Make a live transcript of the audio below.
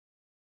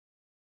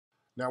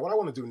Now what I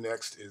want to do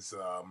next is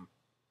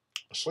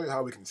show you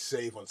how we can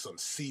save on some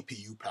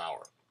CPU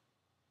power.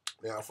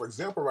 Now for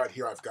example right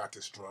here I've got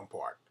this drum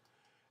part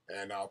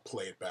and I'll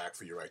play it back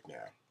for you right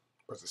now.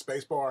 Press the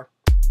space bar.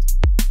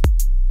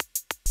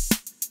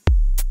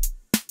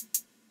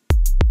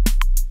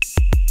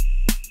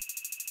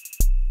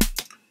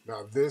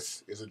 Now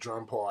this is a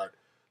drum part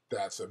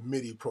that's a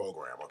MIDI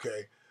program,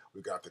 okay?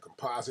 We got the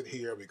composite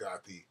here, we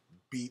got the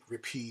beat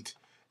repeat,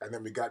 and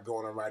then we got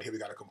going on right here, we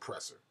got a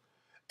compressor.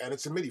 And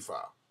it's a MIDI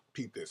file.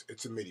 Peep this,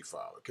 it's a MIDI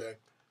file, okay?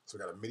 So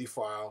we got a MIDI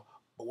file,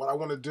 but what I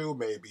want to do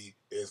maybe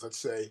is, let's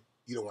say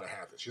you don't want to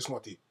have this. You just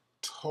want the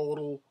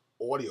total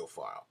audio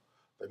file.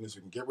 That means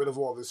we can get rid of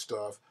all this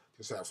stuff,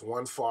 just have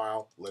one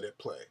file, let it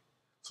play.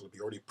 So it'll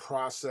be already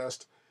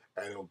processed,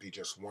 and it'll be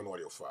just one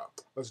audio file.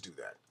 Let's do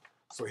that.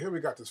 So here we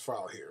got this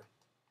file here,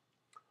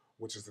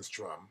 which is this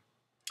drum.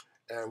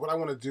 And what I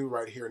want to do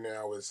right here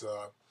now is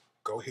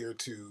go here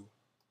to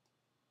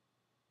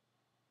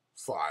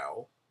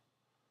File.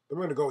 Then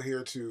we're going to go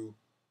here to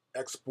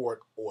Export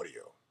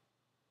Audio.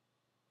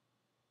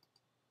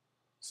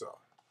 So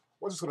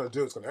what it's going to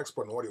do is going to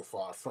export an audio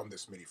file from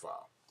this MIDI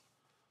file.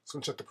 It's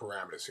going to check the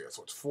parameters here.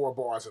 So it's 4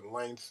 bars in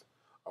length.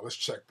 Let's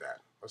check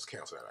that. Let's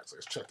cancel that actually.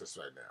 Let's check this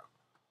right now.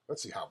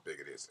 Let's see how big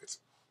it is. It's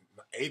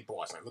 8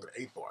 bars. Now look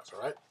at 8 bars,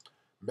 all right?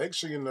 Make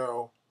sure you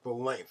know the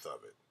length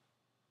of it.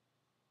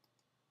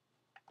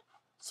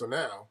 So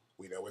now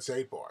we know it's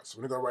 8 bars. So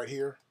we're going to go right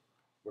here.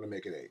 We're going to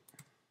make it 8.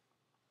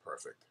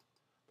 Perfect.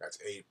 That's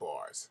 8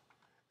 bars.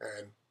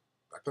 And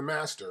like the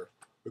master,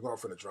 we're going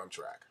from the drum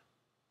track.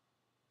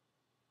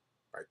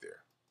 Right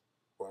there.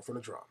 Going from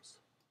the drums.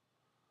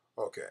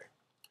 Okay.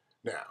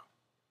 Now,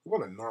 we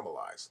want to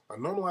normalize. Now,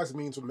 normalize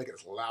means we want to make it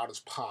as loud as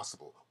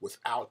possible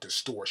without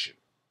distortion.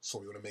 So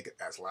we want to make it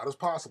as loud as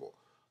possible.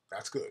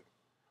 That's good.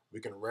 We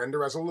can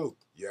render as a loop.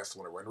 Yes, we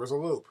want to render as a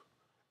loop.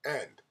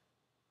 And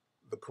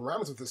the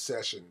parameters of this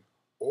session,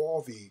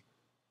 all the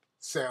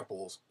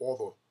samples, all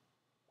the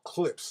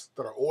clips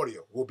that are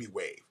audio will be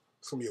wave.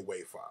 It's going to be a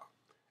wave file.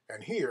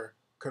 And here,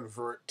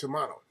 convert to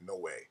mono. No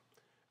way.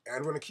 And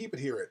we're going to keep it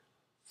here at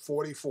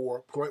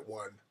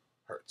 44.1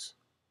 hertz.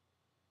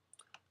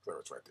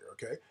 Hertz right there,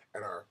 okay?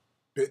 And our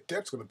bit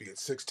depth is going to be at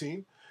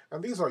 16.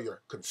 And these are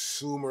your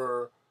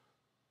consumer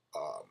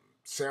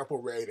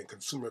sample rate and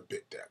consumer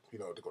bit depth, you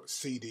know, to go to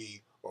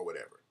CD or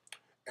whatever.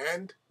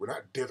 And we're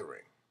not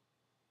dithering.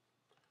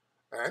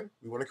 And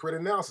we want to create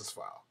an analysis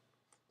file.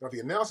 Now the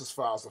analysis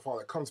file is the file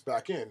that comes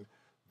back in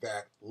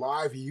that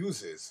Live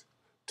uses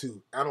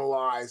to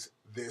analyze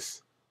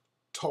this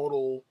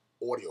total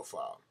audio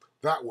file.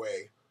 That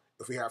way,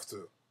 if we have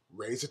to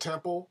raise the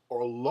tempo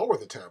or lower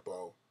the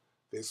tempo,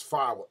 this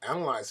file will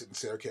analyze it and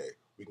say, okay,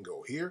 we can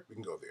go here, we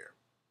can go there.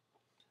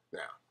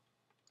 Now,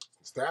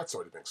 since that's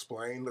already been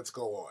explained, let's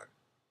go on.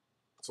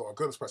 So all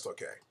good, let's press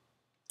OK.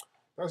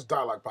 Now this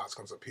dialog box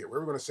comes up here. Where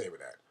are we going to save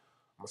it at?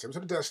 I'm going to save it to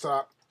the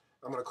desktop.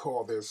 I'm going to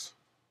call this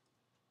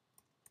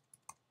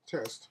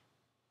test,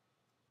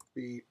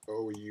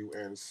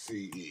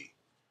 B-O-U-N-C-E.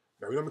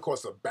 Now we normally call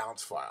this a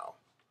bounce file.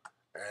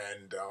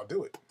 And I'll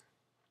do it.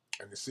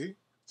 And you see,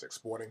 it's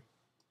exporting.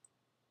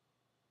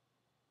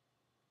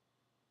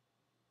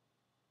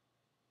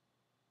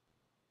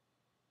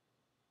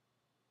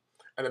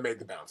 And it made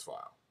the bounce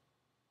file.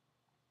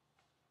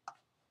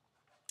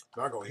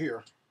 Now I go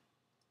here.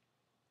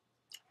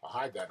 I'll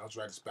hide that and I'll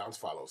drag this bounce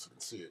file over so you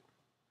can see it.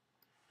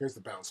 Here's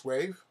the bounce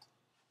wave.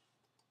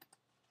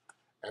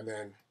 And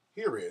then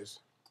here is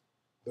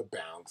the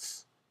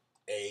bounce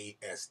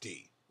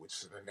ASD, which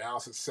is an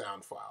analysis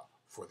sound file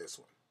for this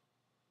one.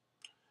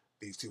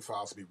 These two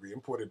files will be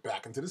re-imported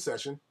back into the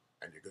session,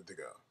 and you're good to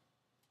go.